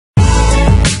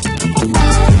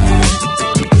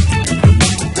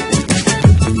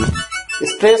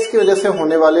Stress की वजह से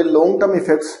होने वाले लॉन्ग टर्म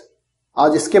इफेक्ट्स,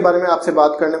 आज इसके बारे में आपसे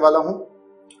बात करने वाला हूं।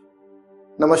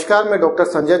 नमस्कार, मैं doctor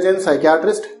Sanjay Jain,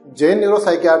 psychiatrist, Jain neuro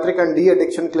psychiatric and de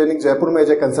addiction clinic Jaipur में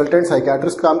एज ए कंसल्टेंट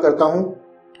साइकियाट्रिस्ट काम करता हूं।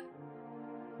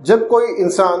 जब कोई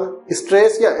इंसान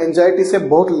स्ट्रेस या एंजाइटी से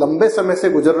बहुत लंबे समय से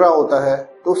गुजर रहा होता है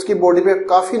तो उसकी बॉडी पे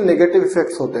काफी नेगेटिव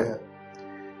इफेक्ट्स होते हैं।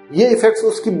 ये इफेक्ट्स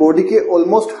उसकी बॉडी के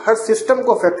ऑलमोस्ट हर सिस्टम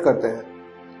को अफेक्ट करते हैं।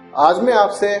 आज मैं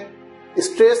आपसे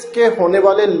स्ट्रेस के होने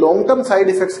वाले लॉन्ग टर्म साइड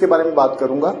इफेक्ट्स के बारे में बात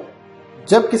करूंगा।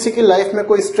 जब किसी की लाइफ में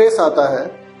कोई स्ट्रेस आता है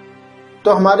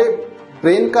तो हमारे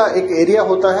ब्रेन का एक एरिया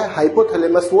होता है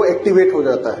हाइपोथैलेमस, वो एक्टिवेट हो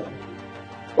जाता है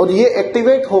और ये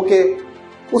एक्टिवेट होके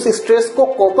उस स्ट्रेस को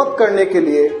कोप अप करने के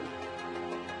लिए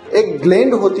एक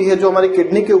ग्लैंड होती है जो हमारी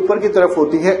किडनी के ऊपर की तरफ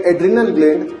होती है, एड्रिनल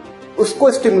ग्लैंड,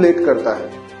 उसको स्टिमुलेट करता है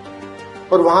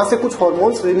और वहां से कुछ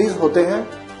हार्मोन्स रिलीज होते हैं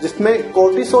जिसमें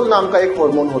कोर्टिसोल नाम का एक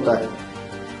हार्मोन होता है।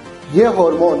 यह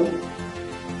हार्मोन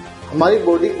हमारी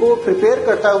बॉडी को प्रिपेयर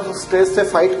करता है उस स्ट्रेस से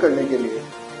फाइट करने के लिए,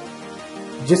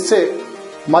 जिससे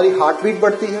हमारी हार्ट बीट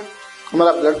बढ़ती है,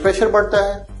 हमारा ब्लड प्रेशर बढ़ता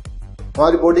है,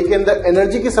 हमारी बॉडी के अंदर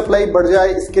एनर्जी की सप्लाई बढ़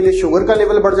जाए, इसके लिए शुगर का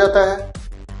लेवल बढ़ जाता है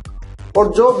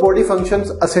और जो बॉडी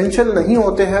फंक्शंस एसेंशियल नहीं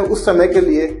होते हैं उस समय के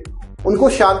लिए उनको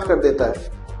शांत कर देता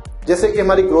है। जैसे कि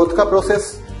हमारी ग्रोथ का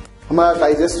प्रोसेस, हमारा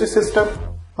डाइजेस्टिव सिस्टम,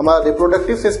 हमारा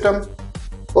रिप्रोडक्टिव सिस्टम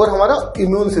और हमारा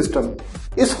इम्यून सिस्टम।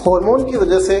 इस हार्मोन की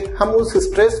वजह से हम उस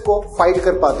स्ट्रेस को फाइट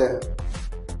कर पाते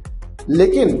हैं।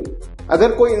 लेकिन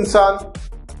अगर कोई इंसान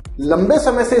लंबे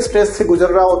समय से स्ट्रेस से गुजर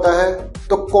रहा होता है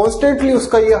तो कॉन्स्टेंटली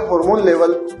उसका यह हार्मोन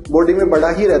लेवल बॉडी में बढ़ा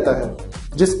ही रहता है,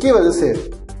 जिसकी वजह से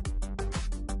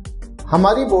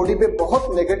हमारी बॉडी पे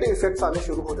बहुत नेगेटिव इफेक्ट्स आने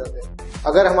शुरू हो जाते हैं।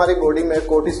 अगर हमारी बॉडी में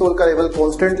कोर्टिसोल का लेवल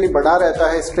कॉन्स्टेंटली बढ़ा रहता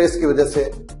है स्ट्रेस की वजह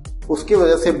से, उसकी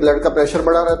वजह से ब्लड का प्रेशर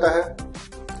बढ़ा रहता है,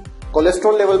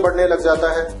 कोलेस्ट्रॉल लेवल बढ़ने लग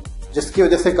जाता है, जिसकी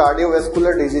वजह से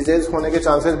कार्डियोवैस्कुलर डिजीजेज होने के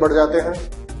चांसेस बढ़ जाते हैं,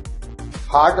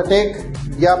 हार्ट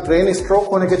अटैक या ब्रेन स्ट्रोक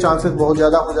होने के चांसेस बहुत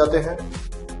ज्यादा हो जाते हैं,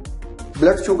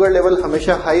 ब्लड शुगर लेवल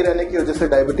हमेशा हाई रहने की वजह से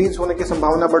डायबिटीज होने की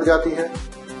संभावना बढ़ जाती है,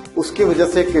 उसकी वजह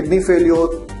से किडनी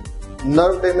फेल्योर,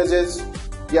 नर्व डैमेजेस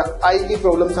या आई की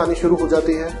प्रॉब्लम्स आनी शुरू हो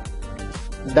जाती है।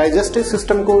 डाइजेस्टिव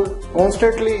सिस्टम को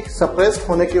कॉन्स्टेंटली सप्रेस्ड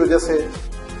होने की वजह से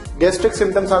गैस्ट्रिक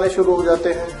सिम्टम्स आने शुरू हो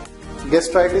जाते हैं,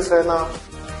 गैस्ट्राइटिस रहना,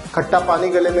 खट्टा पानी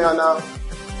गले में आना,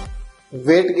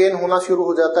 वेट गेन होना शुरू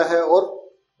हो जाता है और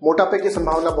मोटापे की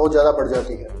संभावना बहुत ज्यादा बढ़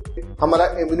जाती है। हमारा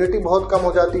इम्यूनिटी बहुत कम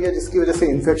हो जाती है, जिसकी वजह से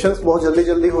इन्फेक्शंस बहुत जल्दी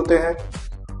जल्दी होते हैं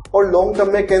और लॉन्ग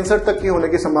टर्म में कैंसर तक की होने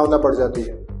की संभावना बढ़ जाती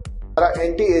है। हमारा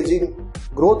एंटी एजिंग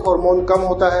ग्रोथ हार्मोन कम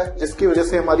होता है, जिसकी वजह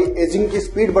से हमारी एजिंग की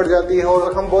स्पीड बढ़ जाती है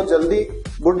और हम बहुत जल्दी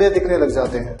बुढ़े दिखने लग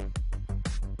जाते हैं।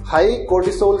 हाई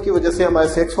कोर्टिसोल की वजह से हमारे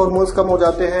सेक्स हार्मोन्स कम हो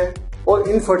जाते हैं और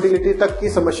इनफर्टिलिटी तक की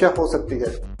समस्या हो सकती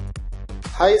है।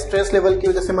 हाई स्ट्रेस लेवल की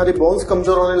वजह से हमारी बोन्स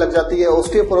कमजोर होने लग जाती है,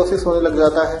 ऑस्टियोपोरोसिस होने लग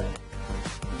जाता है,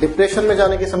 डिप्रेशन में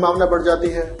जाने की संभावना बढ़ जाती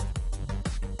है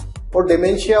और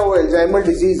डिमेंशिया और अल्जाइमर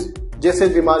डिजीज जैसे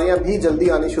बीमारियां भी जल्दी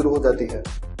आनी शुरू हो जाती है।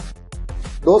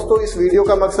 दोस्तों, इस वीडियो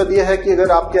का मकसद यह है कि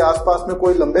अगर आपके आसपास में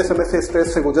कोई लंबे समय से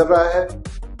स्ट्रेस से गुजर रहा है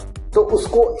तो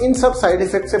उसको इन सब साइड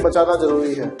इफेक्ट से बचाना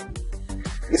जरूरी है।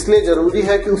 इसलिए जरूरी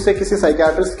है कि उसे किसी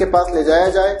साइकियाट्रिस्ट के पास ले जाया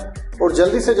जाए और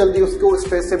जल्दी से जल्दी उसको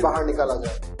स्ट्रेस से बाहर निकाला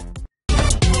जाए।